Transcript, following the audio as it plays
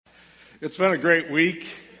It's been a great week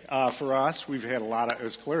for us. We've had a lot of,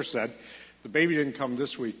 as Claire said, the baby didn't come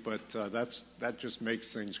this week, but that just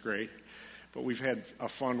makes things great. But we've had a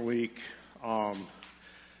fun week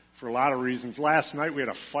for a lot of reasons. Last night we had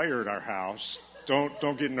a fire at our house.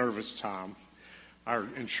 Don't get nervous, Tom, our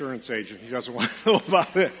insurance agent. He doesn't want to know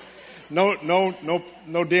about it.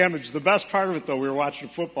 No damage. The best part of it, though, we were watching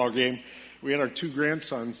a football game. We had our two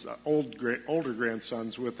grandsons, older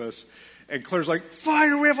grandsons, with us. And Claire's like,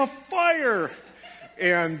 fire, we have a fire!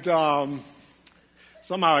 And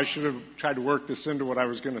somehow I should have tried to work this into what I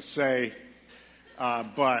was going to say,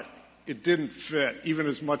 but it didn't fit. Even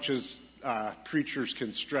as much as preachers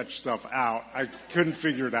can stretch stuff out, I couldn't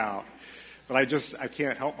figure it out. But I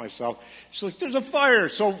can't help myself. She's like, there's a fire!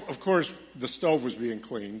 So, of course, the stove was being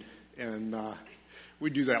cleaned. And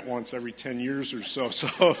we do that once every 10 years or so.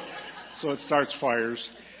 So it starts fires.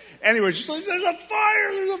 Anyway, she's like, there's a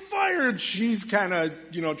fire! And she's kind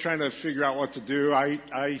of, trying to figure out what to do.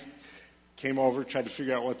 I came over, tried to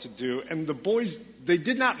figure out what to do. And the boys, they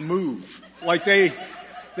did not move. Like, they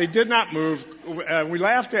did not move. We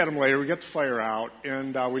laughed at them later. We got the fire out.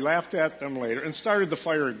 And we laughed at them later and started the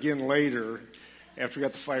fire again later. After we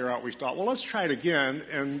got the fire out, we thought, well, let's try it again.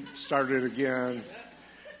 And started it again.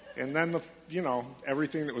 And then,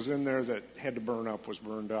 everything that was in there that had to burn up was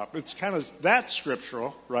burned up. It's kind of, that's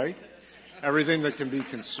scriptural, right? Everything that can be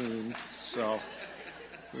consumed. So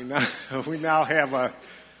we now have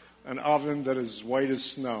an oven that is white as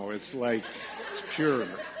snow. It's pure.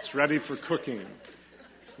 It's ready for cooking.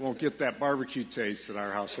 Won't get that barbecue taste at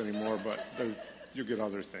our house anymore, but you'll get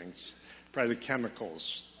other things. Probably the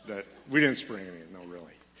chemicals that we didn't spray any. No, really.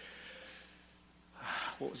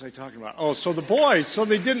 What was I talking about? Oh, so the boys, so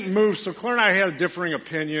they didn't move. So Claire and I had a differing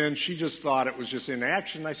opinion. She just thought it was just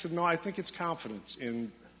inaction. I said, no, I think it's confidence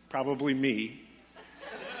in probably me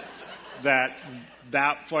that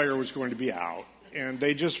fire was going to be out. And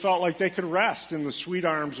they just felt like they could rest in the sweet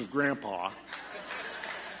arms of Grandpa.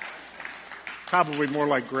 Probably more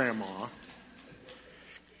like Grandma.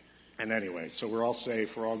 And anyway, so we're all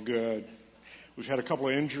safe. We're all good. We've had a couple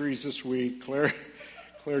of injuries this week.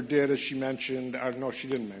 Claire did, as she mentioned. No, she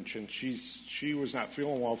didn't mention. She was not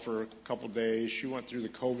feeling well for a couple of days. She went through the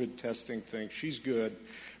COVID testing thing. She's good.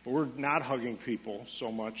 But we're not hugging people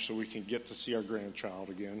so much so we can get to see our grandchild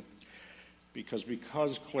again. Because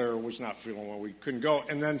Claire was not feeling well, we couldn't go.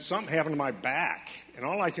 And then something happened to my back. And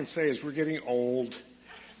all I can say is we're getting old.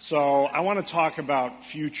 So I want to talk about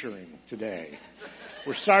futuring today.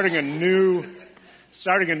 We're starting a new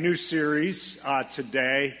series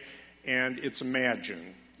today. And it's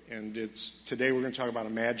Imagine. And today we're going to talk about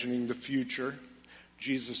imagining the future.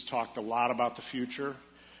 Jesus talked a lot about the future.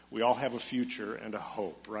 We all have a future and a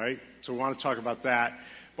hope, right? So we want to talk about that.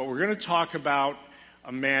 But we're going to talk about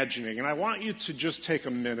imagining. And I want you to just take a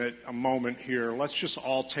moment here. Let's just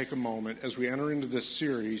all take a moment as we enter into this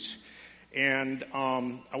series. And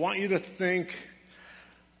I want you to think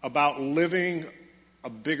about living a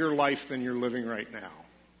bigger life than you're living right now.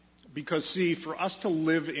 Because, see, for us to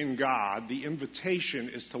live in God, the invitation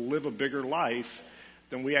is to live a bigger life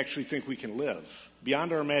than we actually think we can live,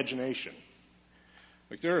 beyond our imagination.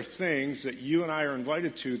 Like, there are things that you and I are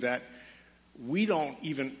invited to that we don't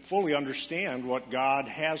even fully understand what God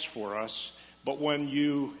has for us. But when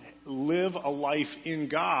you live a life in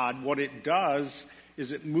God, what it does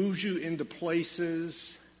is it moves you into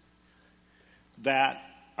places that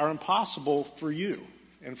are impossible for you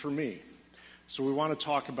and for me. So we want to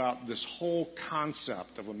talk about this whole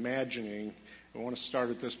concept of imagining. We want to start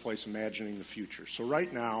at this place, imagining the future. So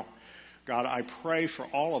right now, God, I pray for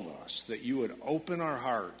all of us that you would open our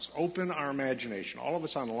hearts, open our imagination, all of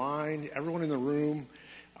us online, everyone in the room,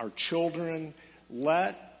 our children.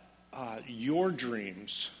 Let your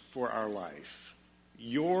dreams for our life,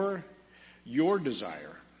 your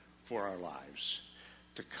desire for our lives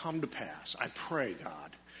to come to pass. I pray,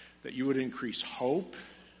 God, that you would increase hope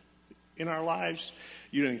in our lives,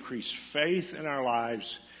 you'd increase faith in our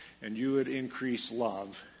lives, and you would increase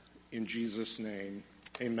love. In Jesus' name,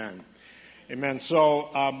 amen. Amen. So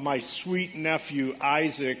my sweet nephew,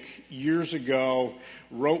 Isaac, years ago,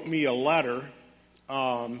 wrote me a letter.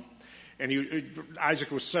 Isaac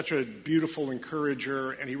was such a beautiful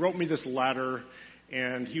encourager, and he wrote me this letter,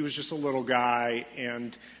 and he was just a little guy,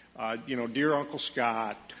 and, dear Uncle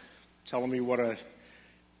Scott, telling me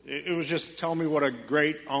it was just telling me what a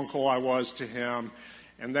great uncle I was to him.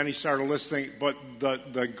 And then he started listening. But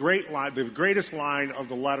the greatest line of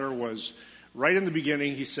the letter was right in the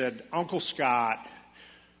beginning. He said, Uncle Scott,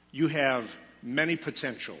 you have many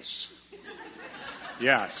potentials.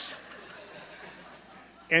 Yes.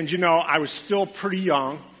 And I was still pretty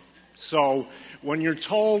young. So when you're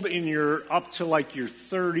told in your up to like your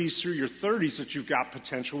 30s through your 30s that you've got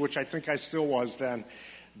potential, which I think I still was then,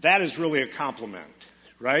 that is really a compliment,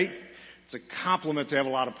 right? It's a compliment to have a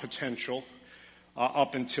lot of potential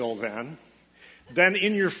up until then. Then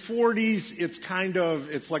in your 40s,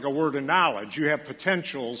 it's like a word of knowledge. You have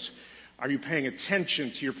potentials. Are you paying attention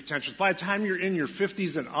to your potentials? By the time you're in your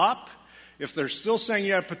 50s and up, if they're still saying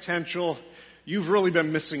you have potential, you've really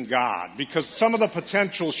been missing God, because some of the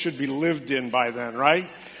potential should be lived in by then, right?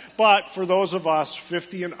 But for those of us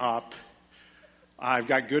 50 and up, I've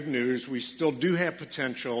got good news. We still do have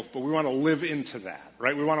potential, but we want to live into that,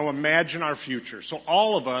 right? We want to imagine our future. So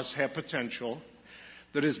all of us have potential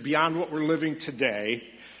that is beyond what we're living today.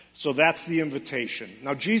 So that's the invitation.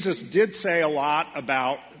 Now, Jesus did say a lot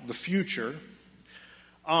about the future,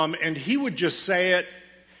 and he would just say it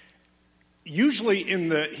usually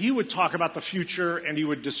he would talk about the future and he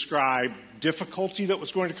would describe difficulty that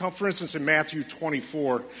was going to come. For instance, in Matthew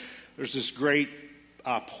 24, there's this great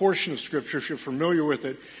portion of Scripture, if you're familiar with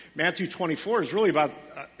it. Matthew 24 is really about,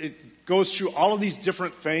 it goes through all of these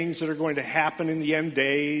different things that are going to happen in the end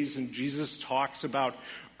days, and Jesus talks about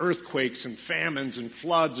earthquakes and famines and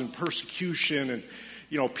floods and persecution and,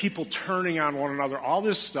 people turning on one another, all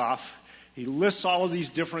this stuff. He lists all of these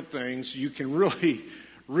different things. You can really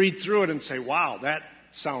read through it and say, wow, that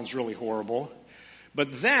sounds really horrible.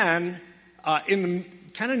 But then,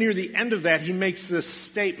 kind of near the end of that, he makes this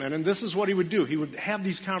statement, and this is what he would do. He would have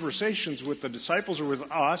these conversations with the disciples or with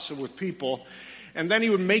us or with people, and then he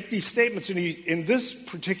would make these statements. And in this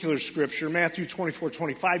particular scripture, Matthew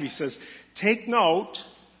 24:25, he says, "Take note,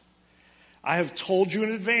 I have told you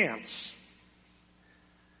in advance."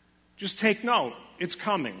 Just take note. It's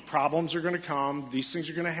coming. Problems are going to come. These things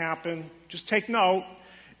are going to happen. Just take note.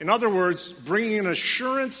 In other words, bringing an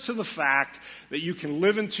assurance to the fact that you can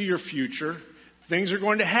live into your future. Things are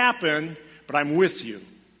going to happen, but I'm with you.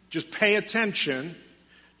 Just pay attention.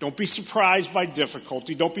 Don't be surprised by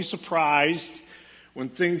difficulty. Don't be surprised when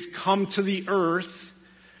things come to the earth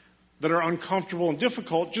that are uncomfortable and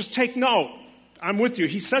difficult. Just take note. I'm with you.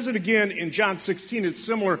 He says it again in John 16. It's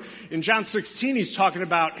similar. In John 16, he's talking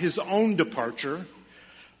about his own departure.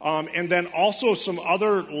 And then also some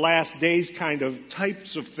other last days kind of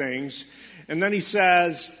types of things. And then he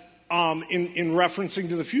says, in referencing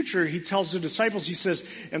to the future, he tells the disciples, he says,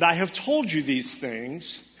 "And I have told you these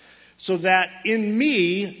things so that in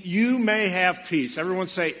me you may have peace." Everyone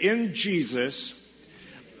say, in Jesus,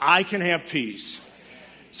 I can have peace.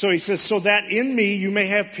 So he says, so that in me you may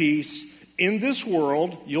have peace. In this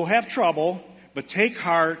world you'll have trouble, but take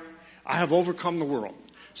heart, I have overcome the world.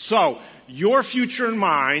 So, your future and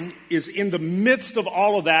mine is in the midst of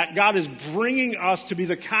all of that. God is bringing us to be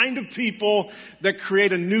the kind of people that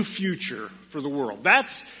create a new future for the world.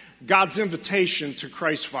 That's God's invitation to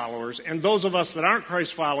Christ followers. And those of us that aren't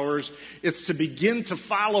Christ followers, it's to begin to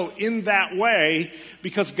follow in that way,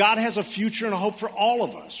 because God has a future and a hope for all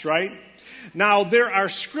of us, right? Now, there are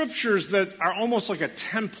scriptures that are almost like a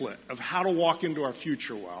template of how to walk into our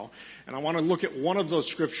future well. And I want to look at one of those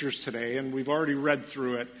scriptures today, and we've already read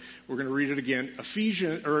through it. We're going to read it again.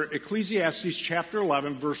 Ecclesiastes chapter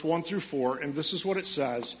 11, verse 1 through 4, and this is what it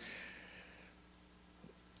says.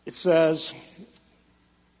 It says,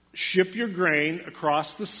 "Ship your grain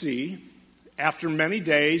across the sea. After many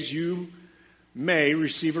days you may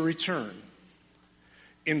receive a return.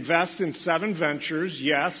 Invest in 7 ventures,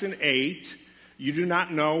 yes, in 8. You do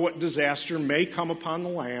not know what disaster may come upon the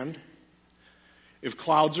land. If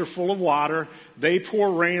clouds are full of water, they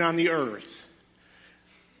pour rain on the earth.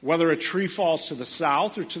 Whether a tree falls to the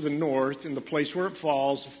south or to the north, in the place where it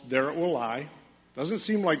falls, there it will lie." Doesn't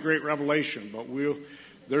seem like great revelation, but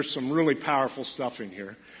there's some really powerful stuff in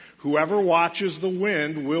here. "Whoever watches the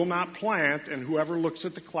wind will not plant, and whoever looks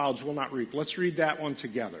at the clouds will not reap." Let's read that one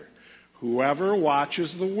together. "Whoever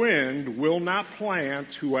watches the wind will not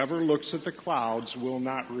plant. Whoever looks at the clouds will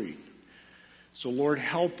not reap." So, Lord,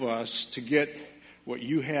 help us to get what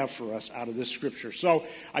you have for us out of this scripture. So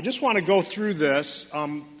I just want to go through this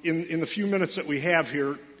in the few minutes that we have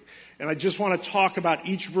here, and I just want to talk about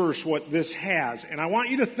each verse, what this has. And I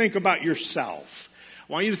want you to think about yourself.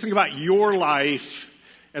 I want you to think about your life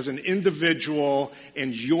as an individual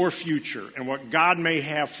and your future and what God may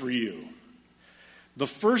have for you. The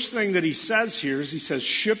first thing that he says here is he says,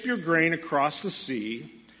 "Ship your grain across the sea.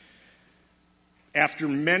 After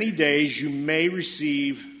many days you may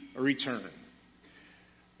receive a return."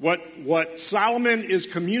 What Solomon is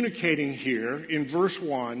communicating here in verse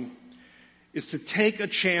 1 is to take a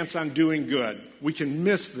chance on doing good. We can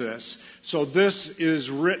miss this. So this is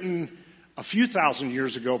written a few thousand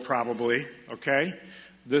years ago probably, okay?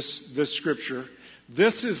 This scripture.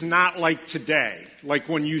 This is not like today. Like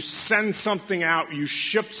when you send something out, you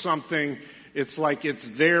ship something, it's like it's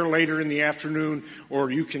there later in the afternoon, or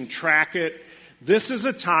you can track it. This is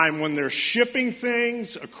a time when they're shipping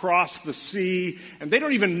things across the sea, and they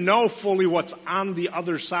don't even know fully what's on the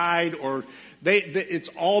other side, or it's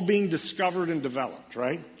all being discovered and developed,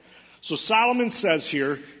 right? So Solomon says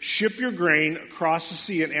here, ship your grain across the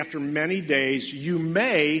sea, and after many days you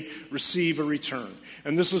may receive a return.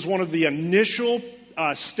 And this is one of the initial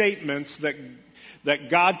statements that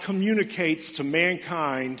God communicates to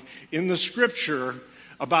mankind in the Scripture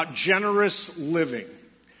about generous living,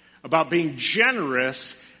 about being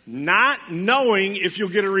generous, not knowing if you'll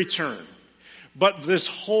get a return. But this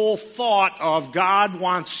whole thought of God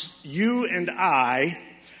wants you and I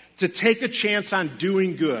to take a chance on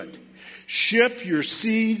doing good. Ship your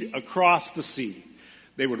seed across the sea.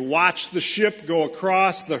 They would watch the ship go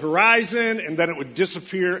across the horizon, and then it would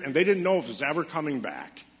disappear, and they didn't know if it was ever coming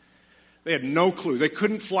back. They had no clue. They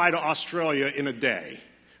couldn't fly to Australia in a day,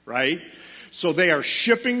 right? So they are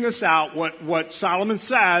shipping this out. What Solomon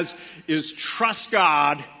says is trust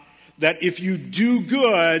God that if you do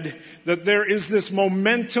good, that there is this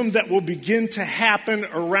momentum that will begin to happen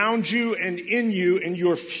around you and in you in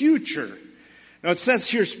your future. Now it says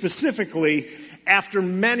here specifically, after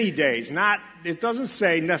many days, it doesn't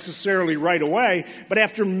say necessarily right away, but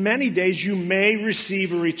after many days you may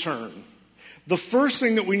receive a return. The first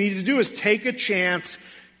thing that we need to do is take a chance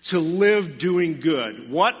to live doing good.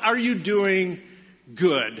 What are you doing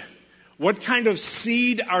good? What kind of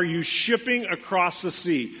seed are you shipping across the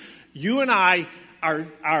sea? You and I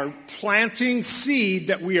are planting seed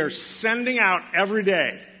that we are sending out every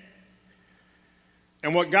day.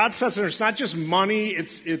 And what God says, and it's not just money,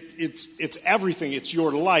 it's everything. It's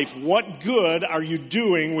your life. What good are you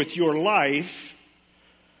doing with your life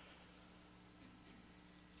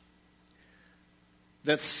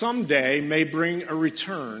that someday may bring a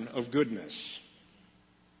return of goodness?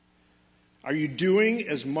 Are you doing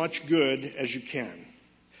as much good as you can?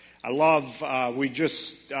 I love, we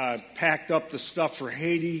just packed up the stuff for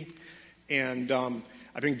Haiti, and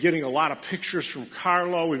I've been getting a lot of pictures from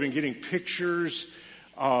Carlo. We've been getting pictures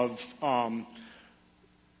of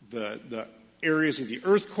the areas of the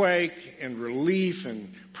earthquake and relief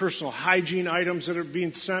and personal hygiene items that are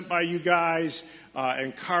being sent by you guys.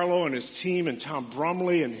 And Carlo and his team and Tom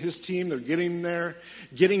Brumley and his team, they're getting there.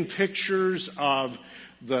 Getting pictures of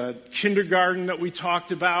the kindergarten that we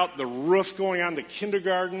talked about, the roof going on the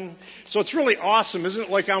kindergarten. So it's really awesome, isn't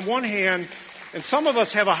it? Like on one hand, and some of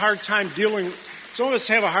us have a hard time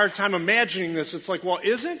imagining this. It's like, well,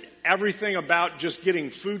 isn't everything about just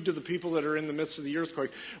getting food to the people that are in the midst of the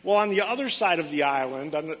earthquake? Well, on the other side of the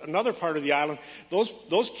island, on another part of the island,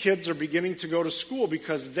 those kids are beginning to go to school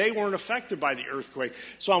because they weren't affected by the earthquake.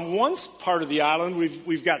 So on one part of the island,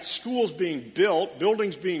 we've got schools being built,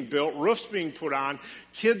 buildings being built, roofs being put on,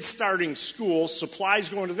 kids starting school, supplies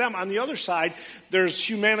going to them. On the other side, there's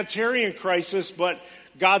humanitarian crisis, but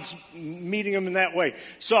God's meeting them in that way.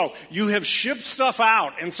 So you have shipped stuff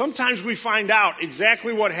out, and sometimes we find out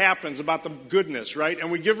exactly what happens about the goodness, right?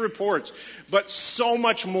 And we give reports, but so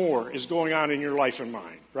much more is going on in your life and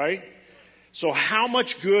mine, right? So how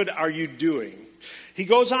much good are you doing? He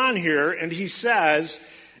goes on here, and he says,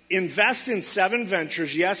 invest in 7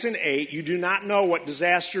 ventures, yes, in 8. You do not know what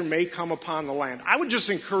disaster may come upon the land. I would just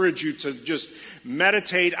encourage you to just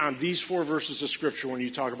meditate on these 4 verses of Scripture when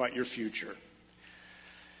you talk about your future.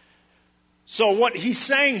 So what he's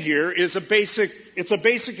saying here is it's a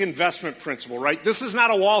basic investment principle, right? This was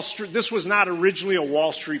not originally a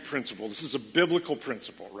Wall Street principle. This is a biblical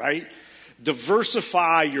principle, right?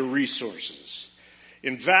 Diversify your resources.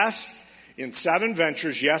 Invest in 7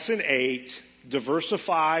 ventures, yes, in 8.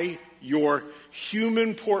 Diversify your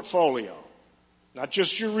human portfolio. Not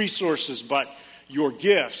just your resources, but your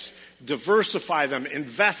gifts. Diversify them,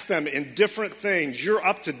 invest them in different things. You're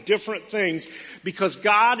up to different things because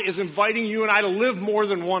God is inviting you and I to live more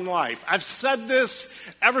than one life. I've said this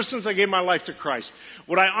ever since I gave my life to Christ.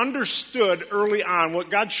 What I understood early on, what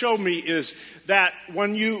God showed me is that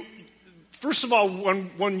when you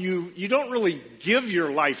don't really give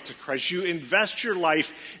your life to Christ, you invest your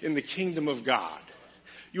life in the kingdom of God.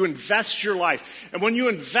 You invest your life. And when you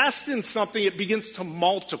invest in something, it begins to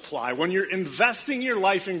multiply. When you're investing your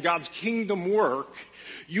life in God's kingdom work,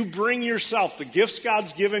 you bring yourself, the gifts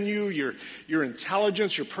God's given you, your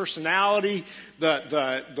intelligence, your personality,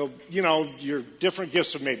 your different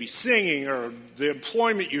gifts of maybe singing or the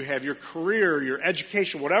employment you have, your career, your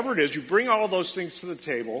education, whatever it is, you bring all those things to the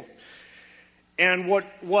table. And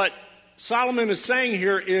what Solomon is saying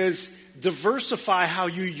here is diversify how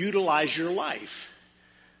you utilize your life.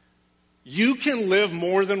 You can live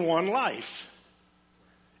more than one life.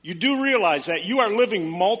 You do realize that you are living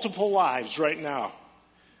multiple lives right now.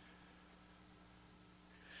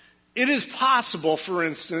 It is possible, for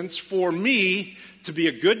instance, for me to be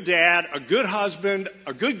a good dad, a good husband,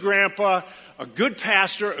 a good grandpa, a good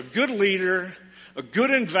pastor, a good leader, a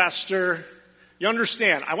good investor. You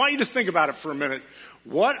understand? I want you to think about it for a minute.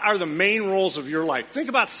 What are the main roles of your life? Think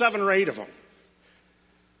about 7 or 8 of them.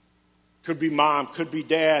 Could be mom, could be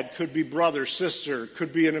dad, could be brother, sister,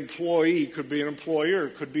 could be an employee, could be an employer,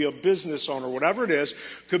 could be a business owner, whatever it is.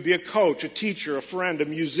 Could be a coach, a teacher, a friend, a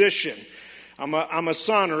musician. I'm a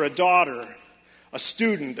son or a daughter, a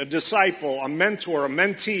student, a disciple, a mentor, a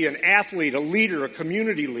mentee, an athlete, a leader, a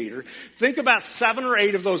community leader. Think about 7 or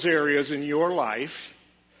 8 of those areas in your life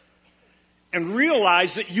and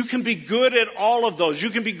realize that you can be good at all of those.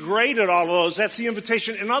 You can be great at all of those. That's the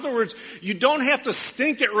invitation. In other words, you don't have to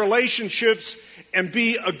stink at relationships and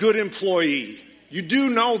be a good employee. You do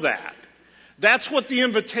know that. That's what the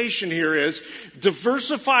invitation here is.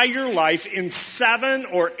 Diversify your life in 7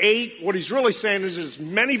 or 8. What he's really saying is as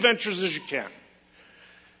many ventures as you can.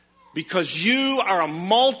 Because you are a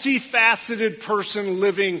multifaceted person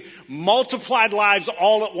living multiplied lives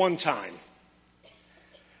all at one time.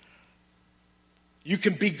 You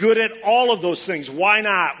can be good at all of those things. Why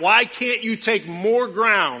not? Why can't you take more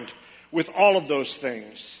ground with all of those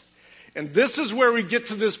things? And this is where we get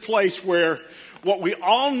to this place where what we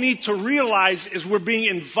all need to realize is we're being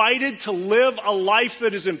invited to live a life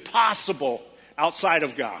that is impossible outside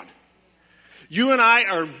of God. You and I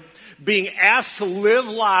are being asked to live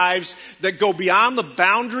lives that go beyond the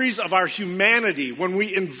boundaries of our humanity. When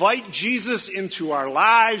we invite Jesus into our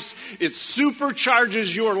lives, it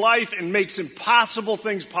supercharges your life and makes impossible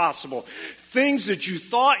things possible. Things that you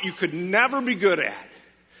thought you could never be good at.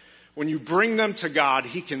 When you bring them to God,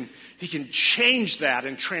 He can change that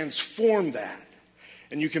and transform that.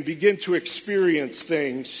 And you can begin to experience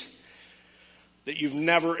things that you've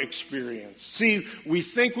never experienced. See, we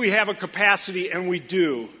think we have a capacity, and we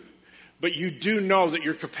do. But you do know that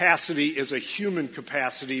your capacity is a human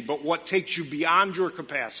capacity. But what takes you beyond your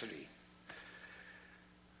capacity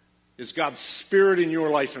is God's Spirit in your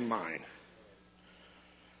life and mine.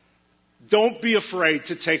 Don't be afraid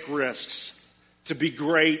to take risks, to be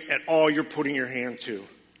great at all you're putting your hand to.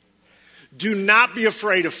 Do not be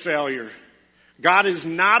afraid of failure. God is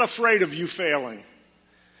not afraid of you failing.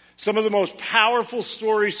 Some of the most powerful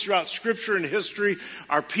stories throughout Scripture and history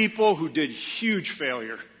are people who did huge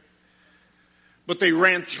failure. But they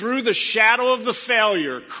ran through the shadow of the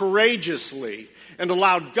failure courageously and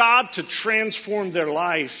allowed God to transform their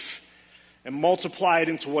life and multiply it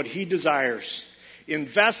into what He desires.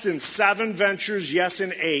 Invest in 7 ventures, yes,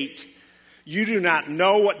 in 8. You do not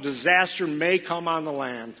know what disaster may come on the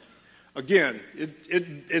land. Again,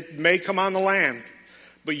 it may come on the land,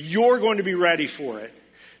 but you're going to be ready for it.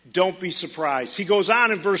 Don't be surprised. He goes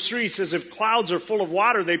on in verse 3, he says, if clouds are full of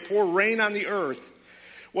water, they pour rain on the earth.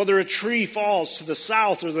 Whether a tree falls to the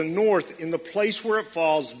south or the north, in the place where it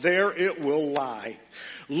falls, there it will lie.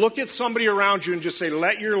 Look at somebody around you and just say,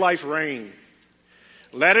 let your life rain.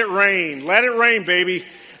 Let it rain. Let it rain, baby.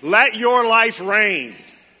 Let your life rain.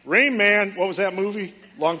 Rain Man. What was that movie?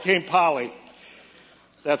 Along Came Polly.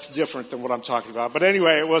 That's different than what I'm talking about. But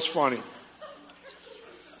anyway, it was funny.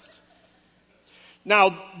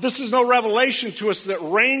 Now, this is no revelation to us that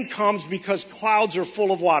rain comes because clouds are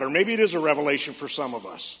full of water. Maybe it is a revelation for some of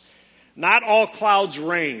us. Not all clouds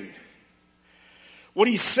rain. What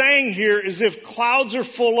he's saying here is if clouds are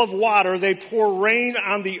full of water, they pour rain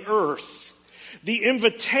on the earth. The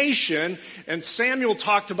invitation, and Samuel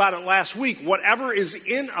talked about it last week, whatever is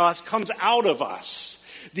in us comes out of us.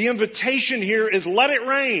 The invitation here is let it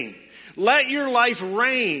rain. Let your life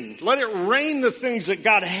rain. Let it rain the things that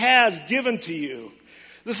God has given to you.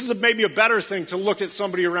 This is maybe a better thing to look at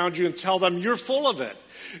somebody around you and tell them, you're full of it.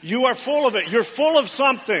 You are full of it. You're full of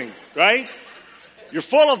something, right? You're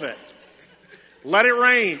full of it. Let it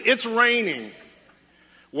rain. It's raining.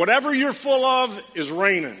 Whatever you're full of is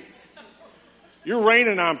raining. You're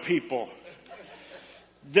raining on people.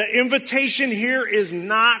 The invitation here is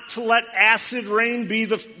not to let acid rain be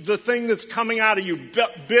the thing that's coming out of you.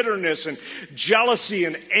 Bitterness and jealousy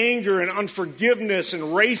and anger and unforgiveness and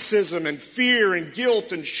racism and fear and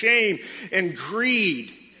guilt and shame and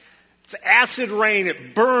greed. It's acid rain.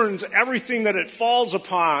 It burns everything that it falls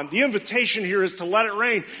upon. The invitation here is to let it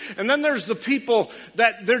rain. And then there's the people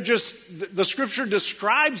that they're just, the Scripture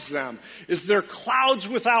describes them as they're clouds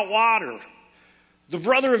without water. The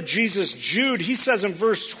brother of Jesus, Jude, he says in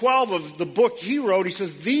verse 12 of the book he wrote, he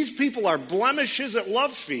says, these people are blemishes at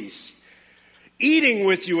love feasts, eating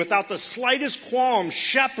with you without the slightest qualm,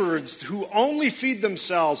 shepherds who only feed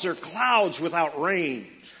themselves. They're clouds without rain.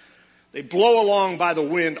 They blow along by the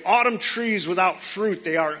wind. Autumn trees without fruit.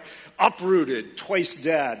 They are uprooted, twice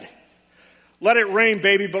dead. Let it rain,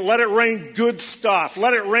 baby, but let it rain good stuff.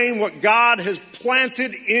 Let it rain what God has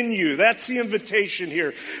planted in you. That's the invitation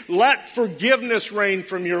here. Let forgiveness reign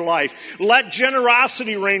from your life. Let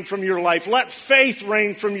generosity reign from your life. Let faith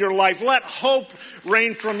reign from your life. Let hope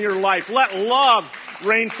reign from your life. Let love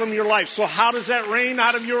reign from your life. So how does that rain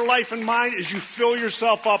out of your life and mine? Is you fill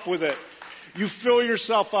yourself up with it. You fill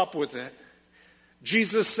yourself up with it.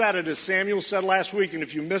 Jesus said it, as Samuel said last week, and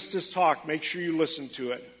if you missed his talk, make sure you listen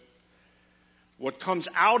to it. What comes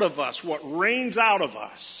out of us, what rains out of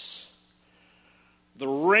us, the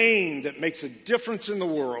rain that makes a difference in the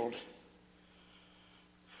world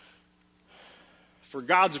for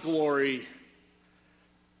God's glory,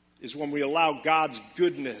 is when we allow God's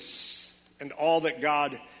goodness and all that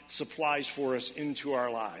God supplies for us into our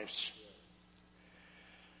lives.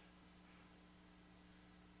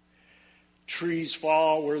 Trees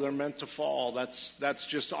fall where they're meant to fall. That's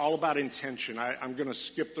just all about intention. I'm going to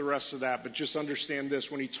skip the rest of that, but just understand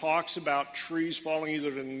this. When he talks about trees falling either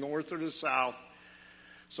to the north or to the south,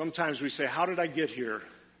 sometimes we say, how did I get here?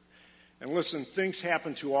 And listen, things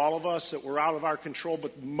happen to all of us that were out of our control,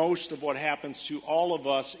 but most of what happens to all of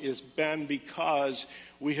us is been because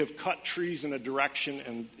we have cut trees in a direction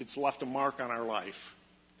and it's left a mark on our life.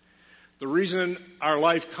 The reason our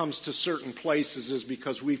life comes to certain places is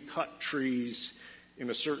because we've cut trees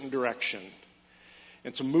in a certain direction.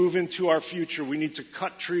 And to move into our future, we need to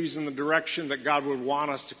cut trees in the direction that God would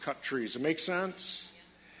want us to cut trees. It makes sense?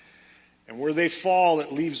 And where they fall,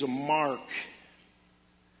 it leaves a mark.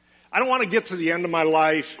 I don't want to get to the end of my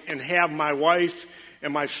life and have my wife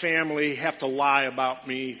and my family have to lie about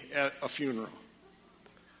me at a funeral.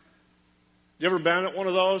 You ever been at one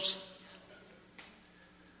of those?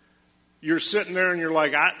 You're sitting there and you're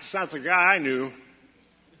like, it's not the guy I knew.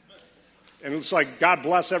 And it's like, God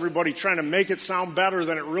bless everybody trying to make it sound better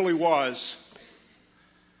than it really was.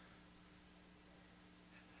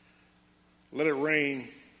 Let it rain.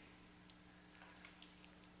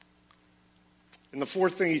 And the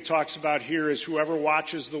fourth thing he talks about here is whoever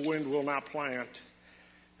watches the wind will not plant,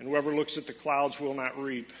 and whoever looks at the clouds will not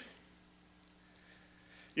reap.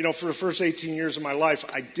 You know, for the first 18 years of my life,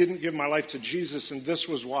 I didn't give my life to Jesus, and this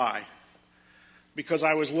was why. Because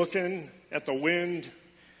I was looking at the wind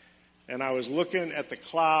and I was looking at the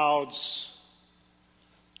clouds,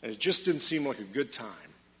 and it just didn't seem like a good time.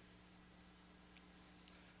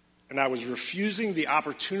 And I was refusing the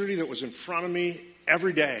opportunity that was in front of me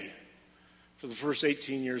every day for the first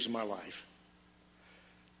 18 years of my life.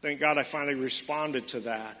 Thank God I finally responded to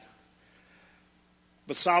that.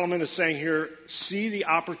 But Solomon is saying here, see the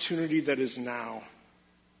opportunity that is now.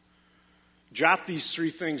 Jot these three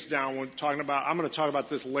things down. I'm going to talk about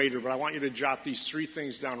this later, but I want you to jot these three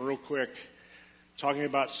things down real quick. Talking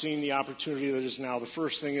about seeing the opportunity that is now. The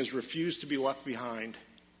first thing is refuse to be left behind.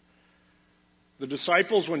 The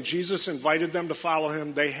disciples, when Jesus invited them to follow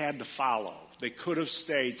him, they had to follow. They could have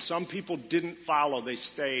stayed. Some people didn't follow. They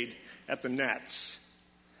stayed at the nets.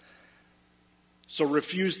 So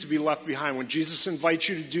refuse to be left behind. When Jesus invites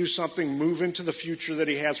you to do something, move into the future that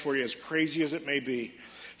he has for you, as crazy as it may be.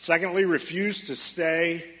 Secondly, refuse to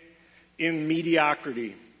stay in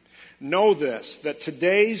mediocrity. Know this, that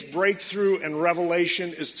today's breakthrough and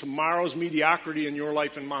revelation is tomorrow's mediocrity in your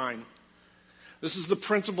life and mine. This is the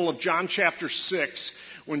principle of John chapter 6.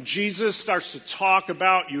 When Jesus starts to talk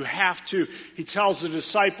about he tells the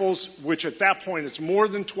disciples, which at that point it's more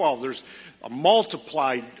than 12. There's a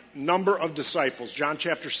multiplied number of disciples, John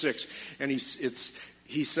chapter 6. And he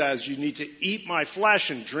says, you need to eat my flesh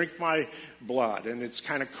and drink my blood. And it's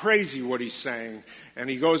kind of crazy what he's saying. And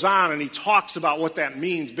he goes on and he talks about what that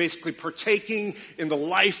means, basically partaking in the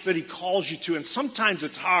life that he calls you to. And sometimes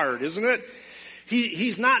it's hard, isn't it?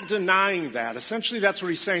 He's not denying that. Essentially, that's what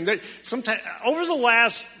he's saying. That sometimes, over the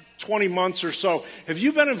last 20 months or so, have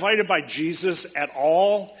you been invited by Jesus at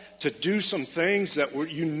all to do some things that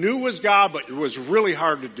you knew was God, but it was really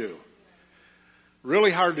hard to do?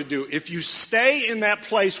 Really hard to do. If you stay in that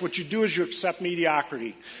place, what you do is you accept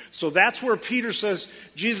mediocrity. So that's where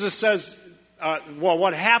Jesus says,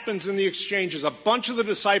 what happens in the exchange is a bunch of the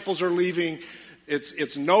disciples are leaving.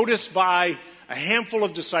 It's noticed by a handful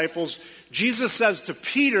of disciples. Jesus says to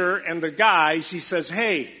Peter and the guys, he says,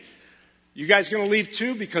 hey, you guys going to leave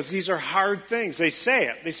too? Because these are hard things. They say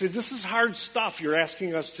it. They say, this is hard stuff you're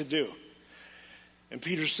asking us to do. And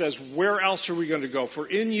Peter says, where else are we going to go? For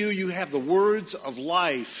in you have the words of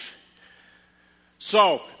life.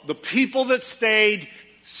 So the people that stayed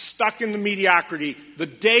stuck in the mediocrity. The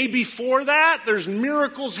day before that, there's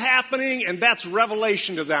miracles happening, and that's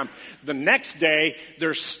revelation to them. The next day,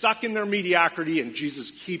 they're stuck in their mediocrity, and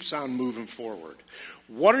Jesus keeps on moving forward.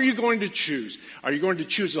 What are you going to choose? Are you going to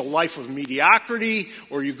choose a life of mediocrity,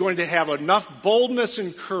 or are you going to have enough boldness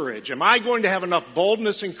and courage? Am I going to have enough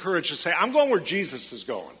boldness and courage to say, I'm going where Jesus is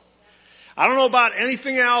going? I don't know about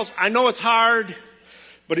anything else. I know it's hard,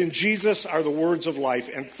 but in Jesus are the words of life.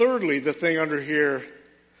 And thirdly, the thing under here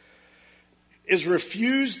is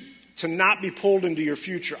refuse to not be pulled into your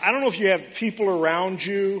future. I don't know if you have people around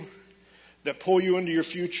you that pull you into your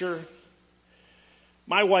future.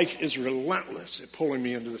 My wife is relentless at pulling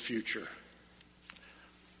me into the future.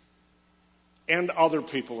 And other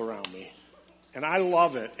people around me. And I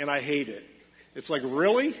love it and I hate it. It's like,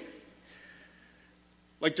 really?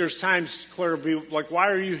 Like there's times Claire will be like, why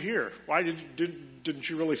are you here? Why didn't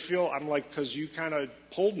you really feel? I'm like, because you kind of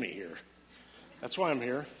pulled me here. That's why I'm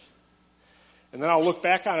here. And then I'll look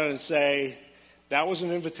back on it and say, that was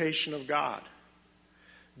an invitation of God.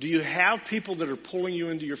 Do you have people that are pulling you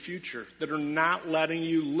into your future, that are not letting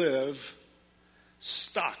you live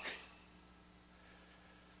stuck?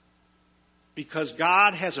 Because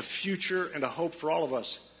God has a future and a hope for all of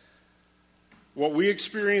us. What we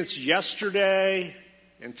experienced yesterday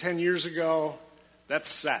and 10 years ago, that's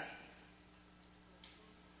set.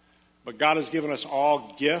 But God has given us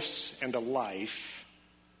all gifts and a life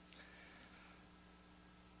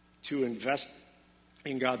to invest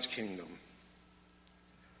in God's kingdom.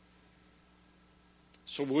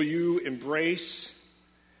 So will you embrace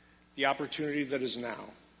the opportunity that is now?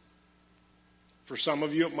 For some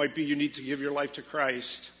of you, it might be you need to give your life to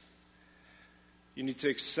Christ. You need to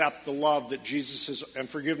accept the love that Jesus has and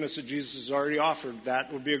forgiveness that Jesus has already offered.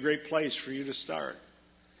 That would be a great place for you to start.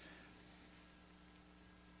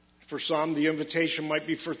 For some, the invitation might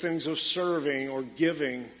be for things of serving or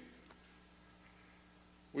giving,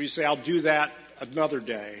 where you say, I'll do that another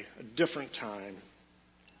day, a different time.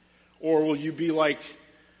 Or will you be like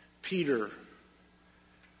Peter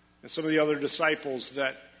and some of the other disciples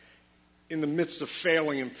that in the midst of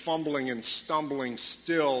failing and fumbling and stumbling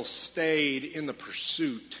still stayed in the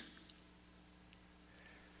pursuit?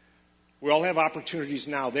 We all have opportunities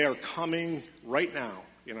now. They are coming right now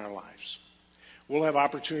in our lives. We'll have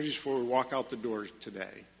opportunities before we walk out the door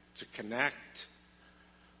today to connect,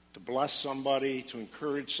 to bless somebody, to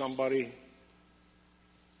encourage somebody.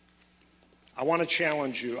 I want to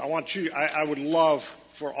challenge you. I would love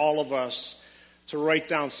for all of us to write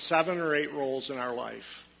down 7 or 8 roles in our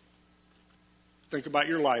life. Think about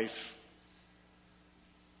your life.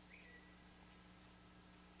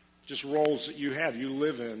 Just roles that you have, you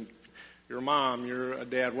live in. You're a mom, you're a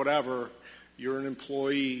dad, whatever. You're an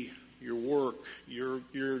employee, your work, you're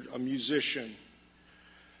a musician.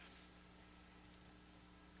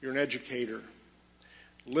 You're an educator.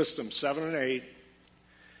 List them, 7 and 8.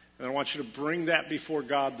 And I want you to bring that before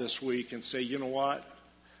God this week and say, you know what?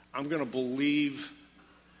 I'm going to believe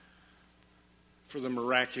for the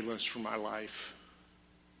miraculous for my life.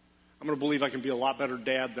 I'm going to believe I can be a lot better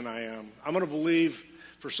dad than I am. I'm going to believe,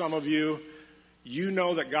 for some of you, you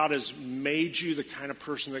know that God has made you the kind of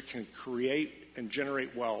person that can create and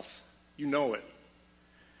generate wealth. You know it.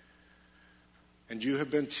 And you have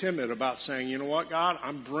been timid about saying, you know what, God,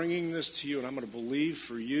 I'm bringing this to you, and I'm going to believe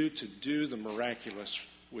for you to do the miraculous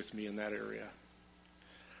with me in that area.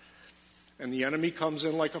 And the enemy comes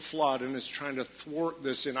in like a flood and is trying to thwart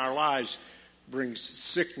this in our lives, brings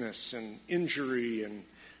sickness and injury and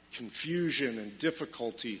confusion and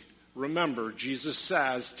difficulty. Remember, Jesus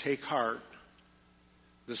says, take heart.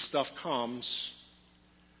 This stuff comes.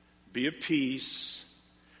 Be at peace.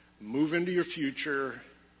 Move into your future.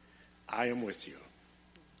 I am with you.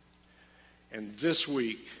 And this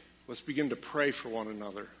week, let's begin to pray for one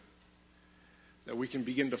another, that we can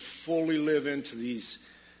begin to fully live into these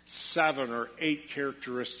 7 or 8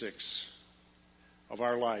 characteristics of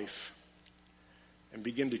our life and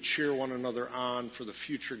begin to cheer one another on for the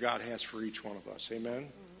future God has for each one of us. Amen?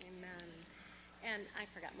 Amen. And I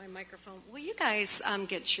forgot my microphone. Will you guys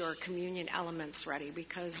get your communion elements ready?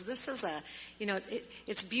 Because this is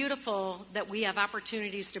it's beautiful that we have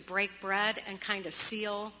opportunities to break bread and kind of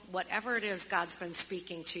seal whatever it is God's been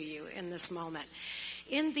speaking to you in this moment.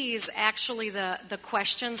 In these, actually, the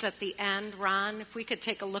questions at the end, Ron, if we could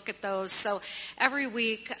take a look at those. So every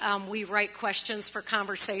week we write questions for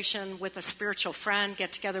conversation with a spiritual friend,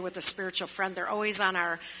 get together with a spiritual friend. They're always on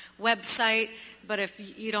our website, but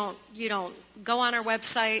if you don't go on our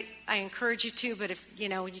website, I encourage you to, but if you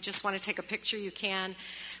just want to take a picture, you can.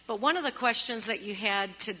 But one of the questions that you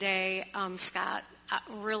had today, Scott,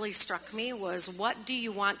 really struck me was, what do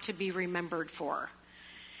you want to be remembered for?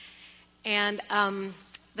 And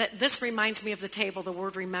that this reminds me of the table, the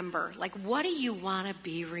word remember. Like, what do you want to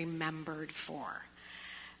be remembered for?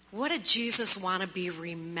 What did Jesus want to be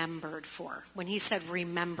remembered for when he said,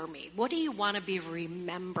 remember me? What do you want to be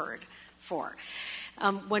remembered for?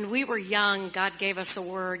 When we were young, God gave us a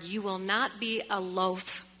word, you will not be a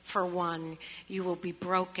loaf for one, you will be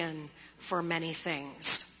broken for many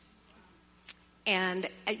things. And,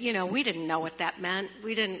 we didn't know what that meant.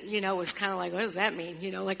 We didn't, it was kind of like, what does that mean?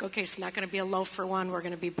 Okay, it's not going to be a loaf for one, we're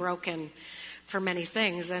going to be broken for many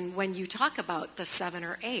things. And when you talk about the 7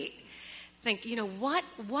 or 8, think,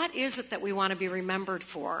 what is it that we want to be remembered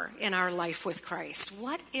for in our life with Christ?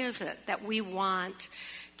 What is it that we want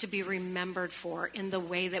to be remembered for in the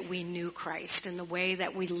way that we knew Christ, in the way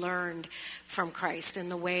that we learned from Christ, in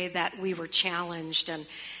the way that we were challenged,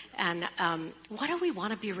 and what do we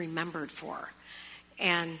want to be remembered for?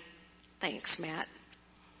 And thanks, Matt.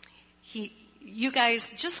 You guys,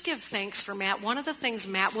 just give thanks for Matt. One of the things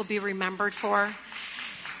Matt will be remembered for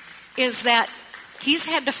is that he's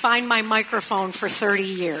had to find my microphone for 30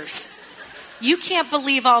 years. You can't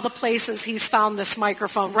believe all the places he's found this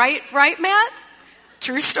microphone, right, Matt?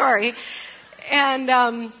 True story.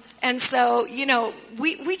 And so,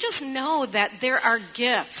 we just know that there are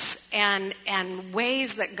gifts and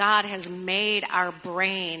ways that God has made our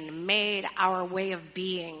brain, made our way of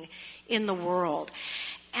being in the world.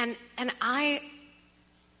 And I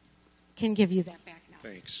can give you that back now.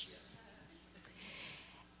 Thanks.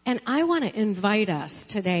 And I want to invite us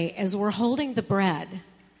today, as we're holding the bread,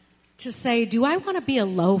 to say, do I want to be a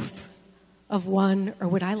loaf of one, or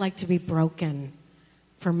would I like to be broken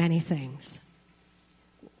for many things?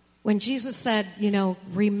 When Jesus said,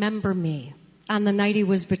 remember me, on the night he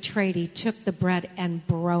was betrayed, he took the bread and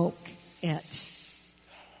broke it,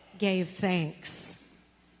 gave thanks,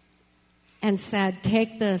 and said,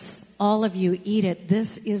 take this, all of you, eat it.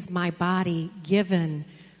 This is my body given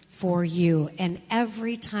for you. And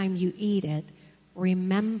every time you eat it,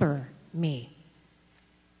 remember me.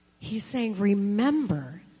 He's saying,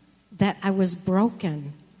 remember that I was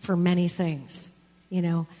broken for many things.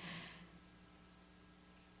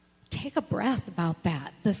 Take a breath about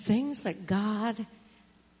that. The things that God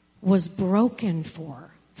was broken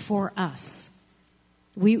for us.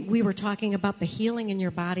 We were talking about the healing in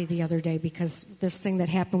your body the other day because this thing that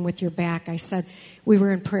happened with your back, I said, we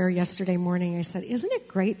were in prayer yesterday morning, I said, isn't it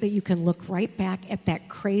great that you can look right back at that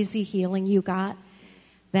crazy healing you got?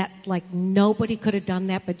 That like nobody could have done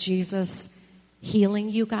that but Jesus healing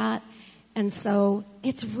you got? And so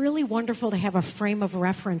it's really wonderful to have a frame of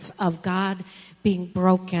reference of God being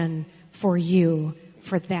broken for you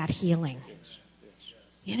for that healing.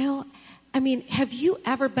 Have you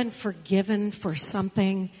ever been forgiven for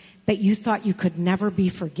something that you thought you could never be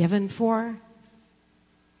forgiven for?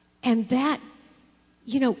 And that,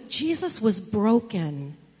 Jesus was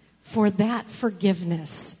broken for that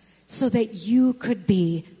forgiveness so that you could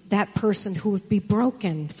be that person who would be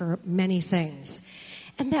broken for many things.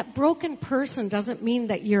 And that broken person doesn't mean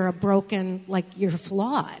that you're like you're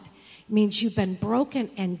flawed. It means you've been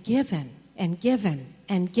broken and given and given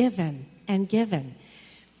and given and given.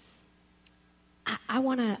 I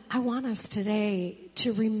want us today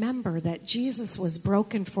to remember that Jesus was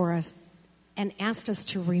broken for us and asked us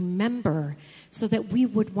to remember so that we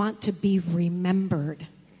would want to be remembered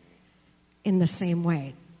in the same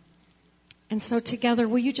way. And so together,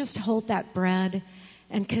 will you just hold that bread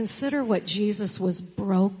and consider what Jesus was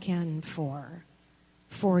broken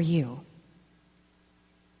for you.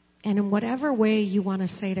 And in whatever way you want to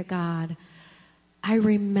say to God, I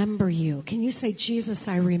remember you. Can you say, Jesus,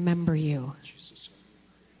 I remember you?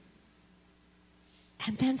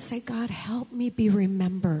 And then say, God, help me be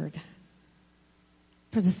remembered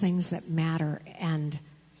for the things that matter and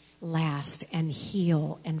last and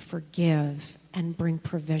heal and forgive and bring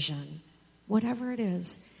provision. Whatever it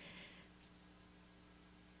is.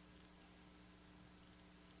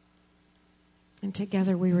 And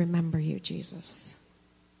together we remember you, Jesus.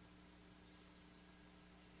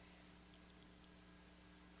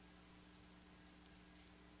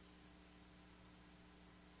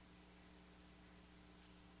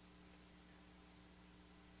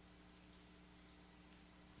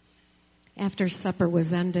 After supper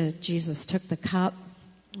was ended, Jesus took the cup.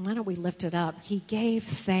 Why don't we lift it up? He gave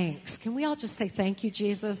thanks. Can we all just say thank you,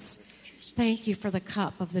 Jesus? Thank you for the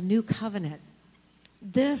cup of the new covenant.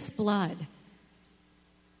 This blood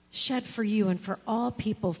shed for you and for all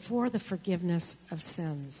people for the forgiveness of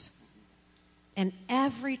sins. And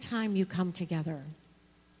every time you come together,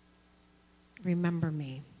 remember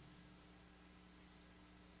me.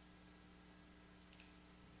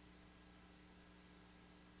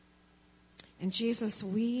 And Jesus,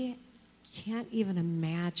 we can't even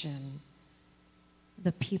imagine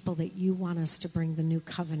the people that you want us to bring the new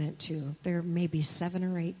covenant to. There may be 7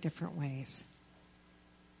 or 8 different ways.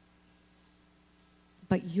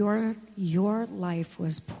 But your life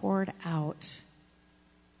was poured out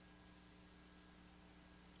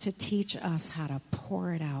to teach us how to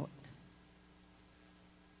pour it out.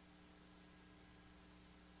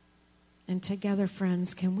 And together,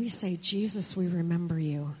 friends, can we say, Jesus, we remember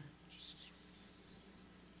you.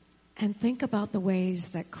 And think about the ways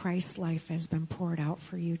that Christ's life has been poured out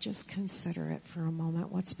for you. Just consider it for a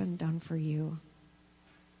moment, what's been done for you.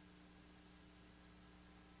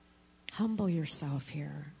 Humble yourself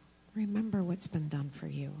here. Remember what's been done for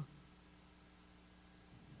you.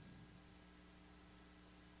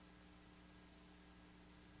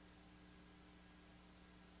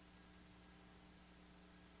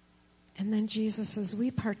 And then, Jesus, as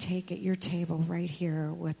we partake at your table right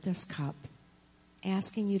here with this cup,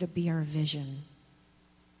 asking you to be our vision,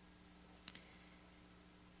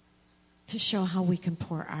 to show how we can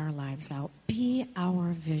pour our lives out. Be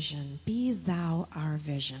our vision. Be thou our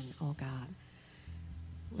vision, oh God.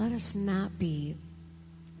 Let us not be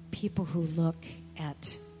people who look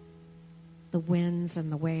at the winds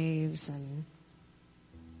and the waves,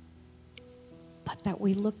 but that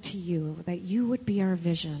we look to you, that you would be our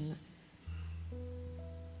vision,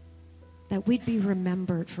 that we'd be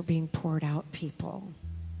remembered for being poured out people.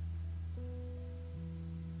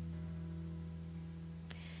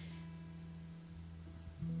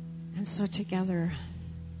 And so together,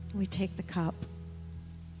 we take the cup.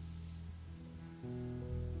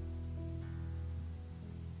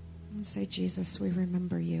 And say, Jesus, we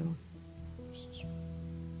remember you.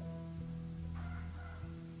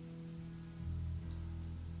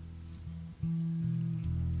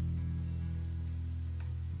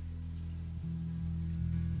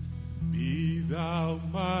 Be thou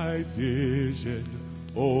my vision,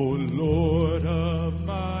 O Lord of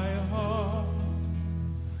my heart.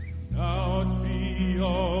 Not be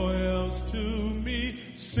all else to me,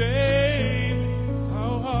 save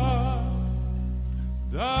thou art.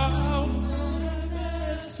 Thou my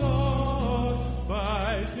best thought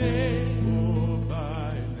by day or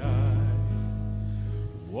by night.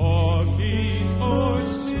 Walking or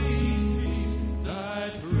sleeping,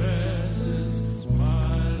 thy presence is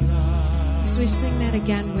my life. As we sing that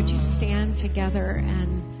again, would you stand together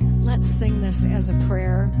and let's sing this as a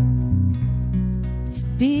prayer.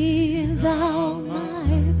 Be thou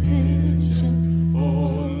my vision, O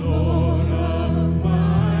Lord of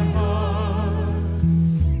my heart.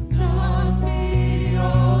 Not be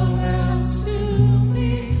all else to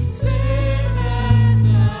me, save that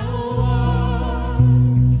thou art.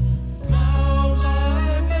 Thou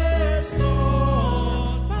my best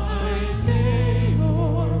thought by day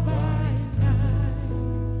or by night.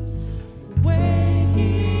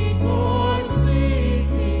 Waking or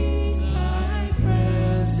sleeping, thy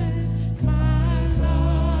presence my life.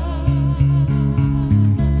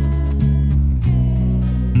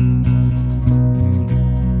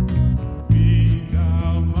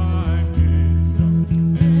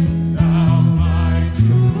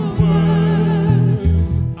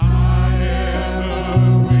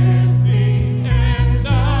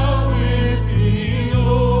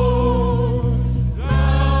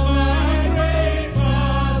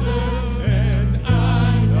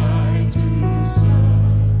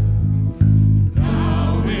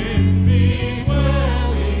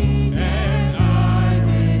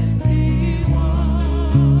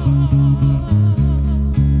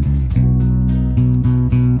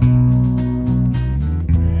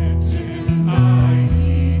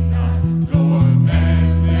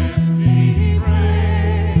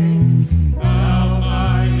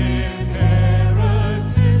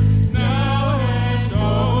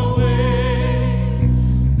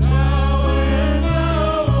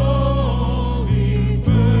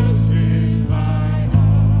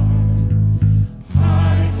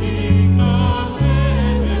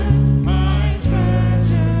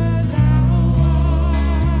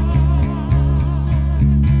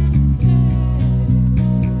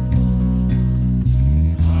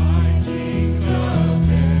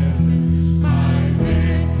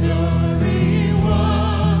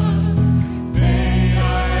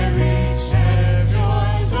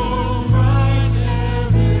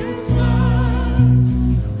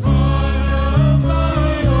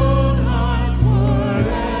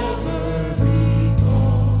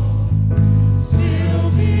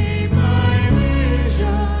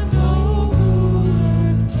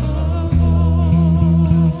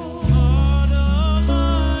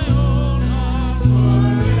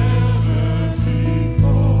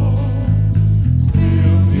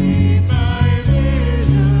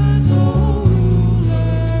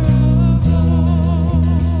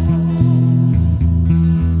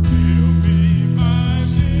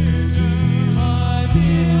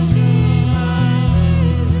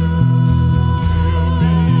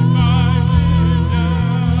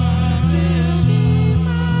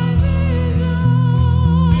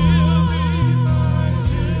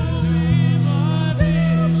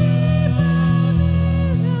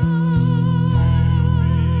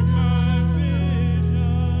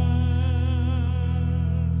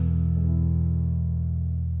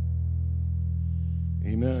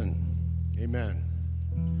 Amen. Amen.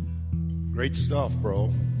 Great stuff,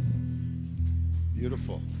 bro.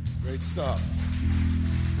 Beautiful. Great stuff.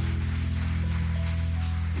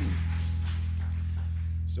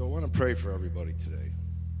 So I want to pray for everybody today.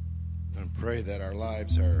 I want to pray that our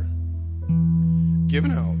lives are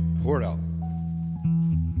given out, poured out.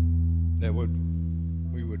 That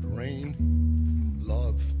we would rain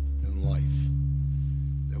love and life.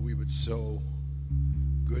 That we would sow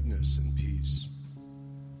goodness and peace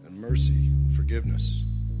and mercy and forgiveness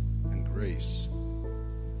and grace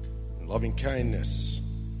and loving kindness.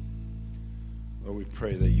 Lord, we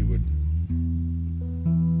pray that you would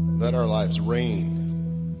let our lives rain,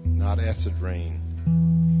 not acid rain,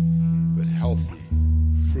 but healthy,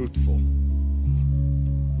 fruitful,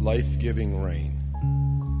 life-giving rain.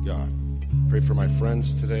 God, pray for my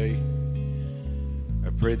friends today. I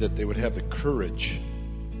pray that they would have the courage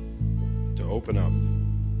to open up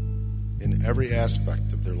in every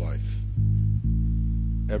aspect of their life.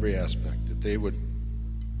 Every aspect. That they would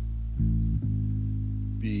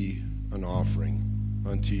be an offering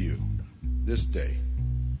unto you this day.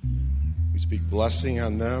 We speak blessing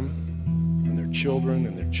on them, and their children,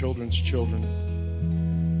 and their children's children.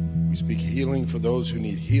 We speak healing for those who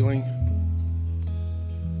need healing.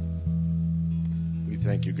 We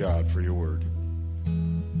thank you, God, for your word.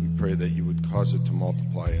 We pray that you would cause it to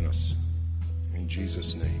multiply in us. In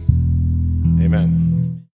Jesus' name, amen.